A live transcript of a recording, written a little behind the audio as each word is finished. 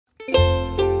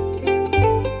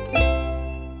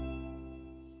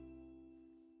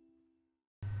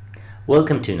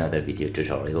Welcome to another video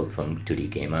tutorial from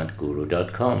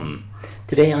 2dgamerguru.com.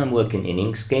 Today I'm working in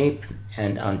Inkscape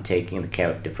and I'm taking the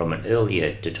character from an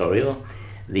earlier tutorial,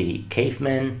 the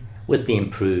caveman. With the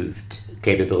improved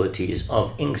capabilities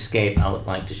of Inkscape, I would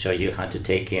like to show you how to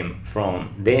take him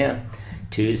from there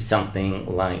to something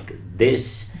like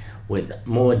this, with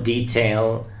more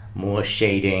detail, more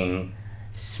shading,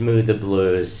 smoother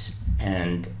blurs,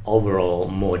 and overall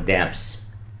more depths.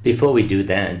 Before we do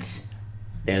that,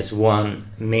 there's one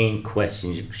main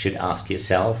question you should ask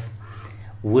yourself.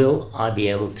 Will I be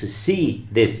able to see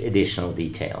this additional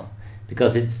detail?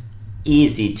 Because it's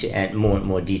easy to add more and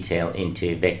more detail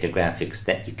into vector graphics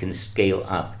that you can scale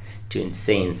up to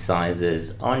insane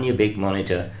sizes on your big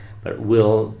monitor, but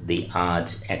will the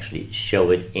art actually show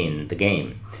it in the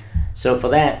game? So for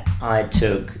that, I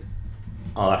took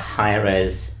our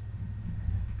high-res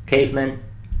caveman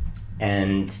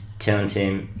and turned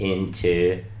him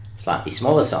into slightly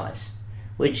smaller size,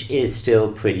 which is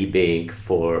still pretty big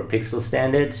for pixel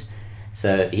standards.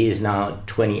 So he is now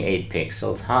 28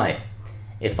 pixels high.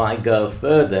 If I go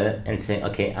further and say,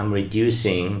 okay, I'm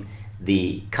reducing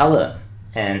the color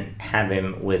and have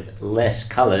him with less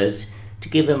colors to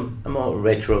give him a more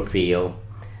retro feel,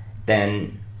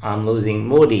 then I'm losing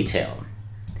more detail.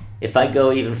 If I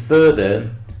go even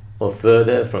further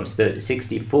from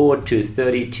 64 to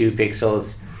 32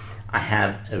 pixels, I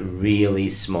have a really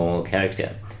small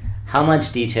character. How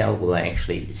much detail will I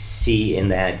actually see in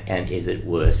that, and is it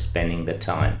worth spending the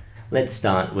time? Let's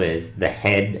start with the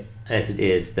head, as it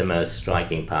is the most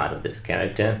striking part of this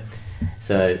character.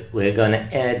 So we're going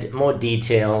to add more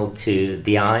detail to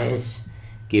the eyes,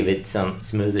 give it some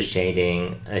smoother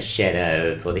shading, a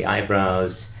shadow for the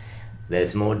eyebrows.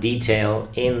 There's more detail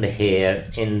in the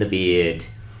hair, in the beard.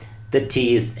 The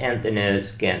teeth and the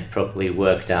nose get properly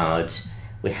worked out.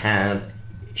 We have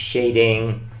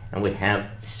shading and we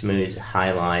have smooth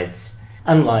highlights.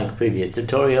 Unlike previous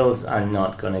tutorials, I'm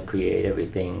not going to create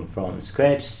everything from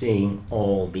scratch, seeing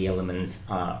all the elements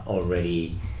are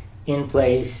already in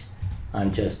place.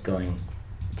 I'm just going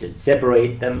to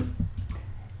separate them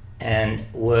and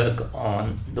work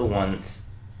on the ones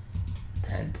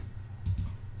that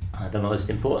are the most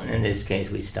important. In this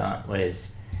case, we start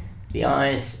with the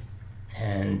eyes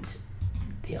and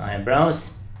the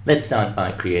eyebrows. Let's start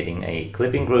by creating a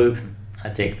clipping group. I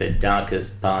take the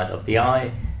darkest part of the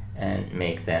eye and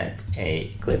make that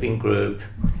a clipping group.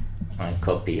 I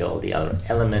copy all the other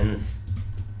elements,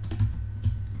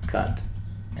 cut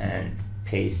and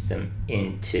paste them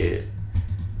into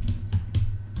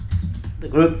the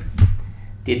group.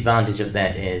 The advantage of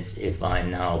that is if I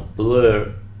now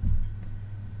blur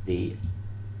the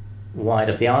white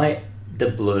of the eye, the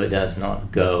blur does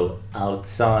not go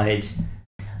outside.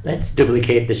 Let's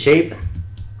duplicate the shape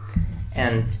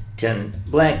and turn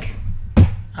black,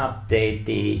 update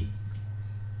the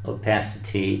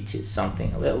opacity to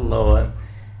something a little lower,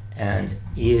 and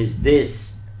use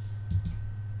this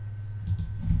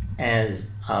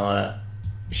as our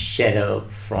shadow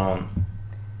from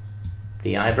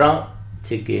the eyebrow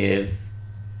to give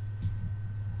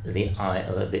the eye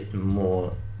a little bit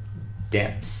more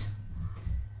depth.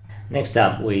 Next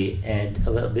up, we add a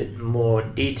little bit more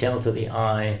detail to the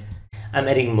eye. I'm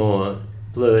adding more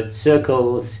blurred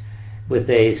circles with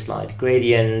a slight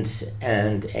gradient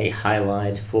and a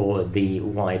highlight for the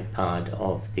white part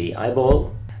of the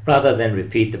eyeball. Rather than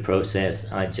repeat the process,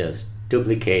 I just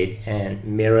duplicate and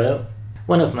mirror.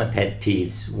 One of my pet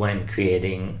peeves when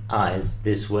creating eyes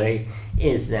this way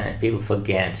is that people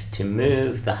forget to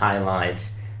move the highlight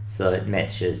so it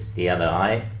matches the other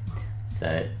eye.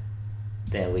 So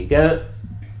there we go.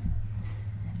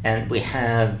 And we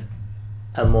have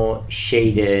a more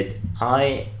shaded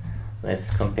eye.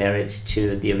 Let's compare it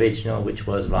to the original, which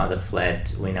was rather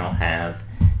flat. We now have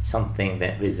something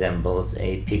that resembles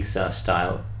a Pixar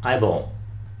style eyeball.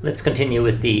 Let's continue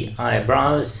with the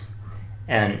eyebrows,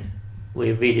 and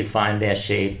we redefine their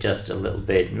shape just a little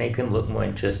bit, make them look more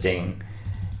interesting.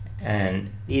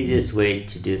 And the easiest way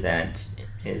to do that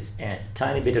is add a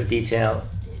tiny bit of detail.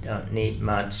 You don't need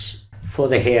much. For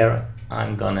the hair,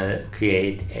 I'm gonna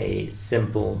create a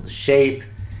simple shape,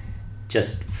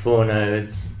 just 4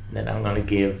 nodes that I'm gonna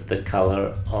give the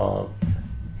color of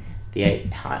the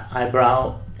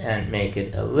eyebrow and make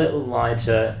it a little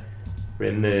lighter,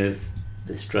 remove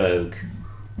the stroke,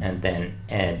 and then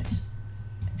add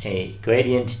a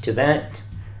gradient to that.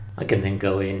 I can then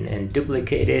go in and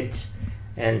duplicate it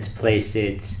and place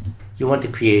it. You want to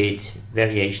create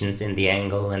variations in the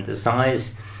angle and the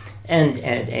size, and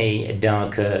add a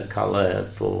darker color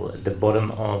for the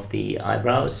bottom of the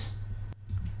eyebrows.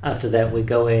 After that, we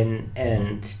go in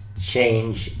and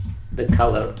change the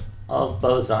color of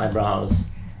both eyebrows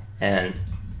and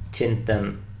tint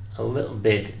them a little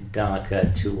bit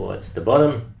darker towards the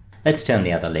bottom. Let's turn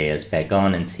the other layers back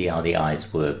on and see how the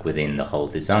eyes work within the whole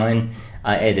design.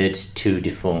 I added 2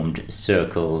 deformed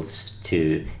circles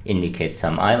to indicate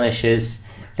some eyelashes.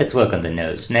 Let's work on the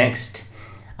nose next.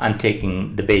 I'm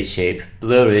taking the base shape,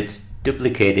 blur it,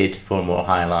 duplicate it for more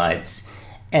highlights,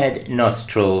 add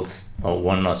nostrils, or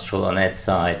 1 nostril on that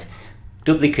side,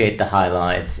 duplicate the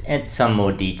highlights, add some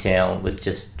more detail with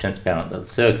just transparent little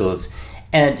circles,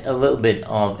 add a little bit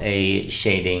of a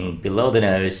shading below the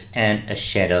nose and a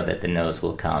shadow that the nose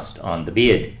will cast on the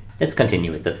beard. Let's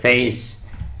continue with the face.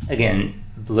 Again,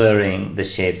 blurring the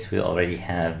shapes we already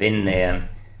have in there.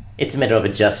 It's a matter of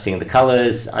adjusting the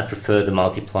colors. I prefer the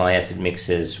multiply as it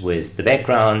mixes with the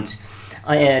background.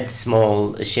 I add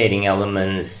small shading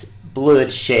elements,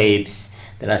 blurred shapes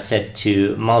that are set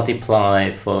to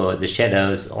multiply for the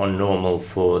shadows or normal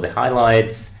for the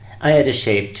highlights. I add a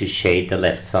shape to shade the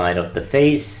left side of the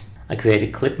face. I create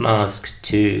a clip mask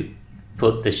to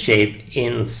put the shape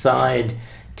inside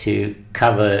to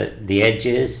cover the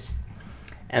edges.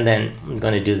 And then I'm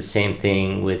going to do the same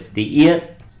thing with the ear.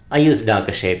 I use a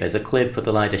darker shape as a clip, put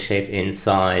the lighter shape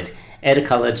inside, add a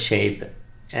colored shape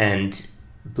and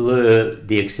blur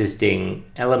the existing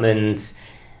elements,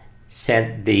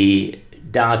 set the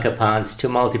darker parts to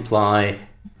multiply.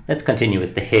 Let's continue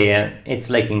with the hair. It's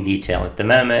lacking detail at the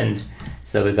moment,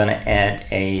 so we're going to add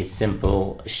a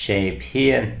simple shape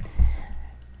here.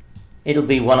 It'll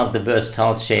be one of the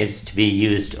versatile shapes to be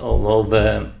used all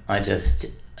over. I just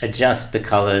adjust the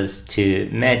colors to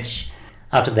match.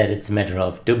 After that, it's a matter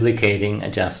of duplicating,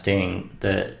 adjusting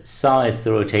the size,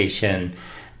 the rotation.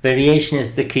 Variation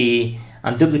is the key.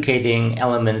 I'm duplicating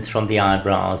elements from the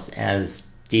eyebrows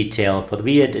as detail for the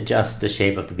beard, adjust the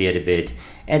shape of the beard a bit,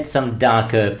 add some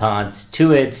darker parts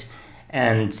to it,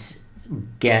 and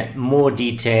get more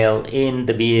detail in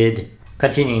the beard.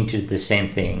 Continuing to do the same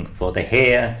thing for the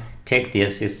hair. Take the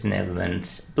existing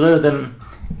elements, blur them,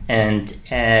 and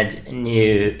add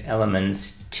new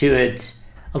elements to it.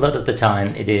 A lot of the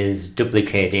time it is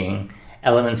duplicating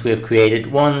elements we have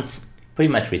created once,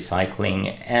 pretty much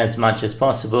recycling as much as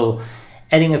possible.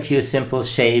 Adding a few simple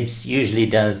shapes usually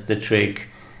does the trick.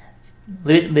 A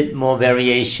little bit more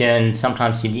variation,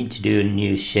 sometimes you need to do a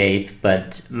new shape,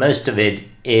 but most of it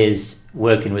is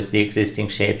working with the existing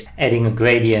shapes, adding a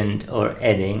gradient or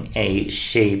adding a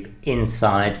shape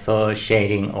inside for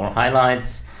shading or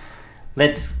highlights.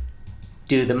 Let's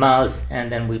do the mouth and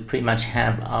then we pretty much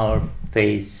have our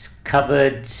face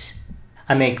covered.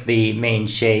 I make the main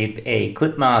shape a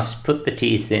clip mask, put the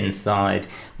teeth inside,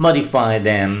 modify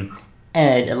them,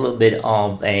 add a little bit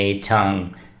of a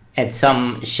tongue, add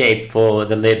some shape for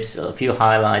the lips, a few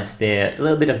highlights there, a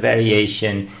little bit of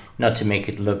variation, not to make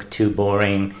it look too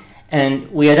boring, and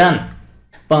we are done.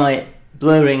 By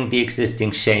blurring the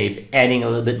existing shape, adding a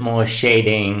little bit more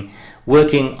shading,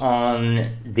 working on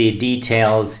the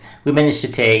details, we managed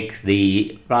to take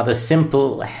the rather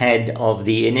simple head of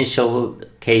the initial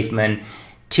caveman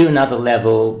to another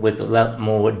level with a lot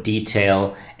more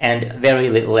detail and very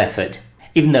little effort.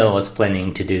 Even though I was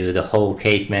planning to do the whole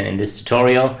caveman in this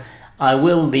tutorial, I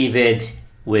will leave it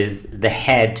with the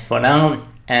head for now,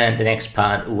 and the next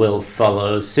part will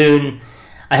follow soon.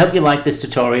 I hope you like this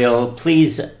tutorial.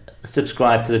 Please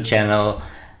subscribe to the channel,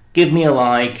 give me a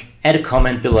like, add a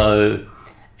comment below,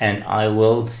 and I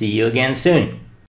will see you again soon.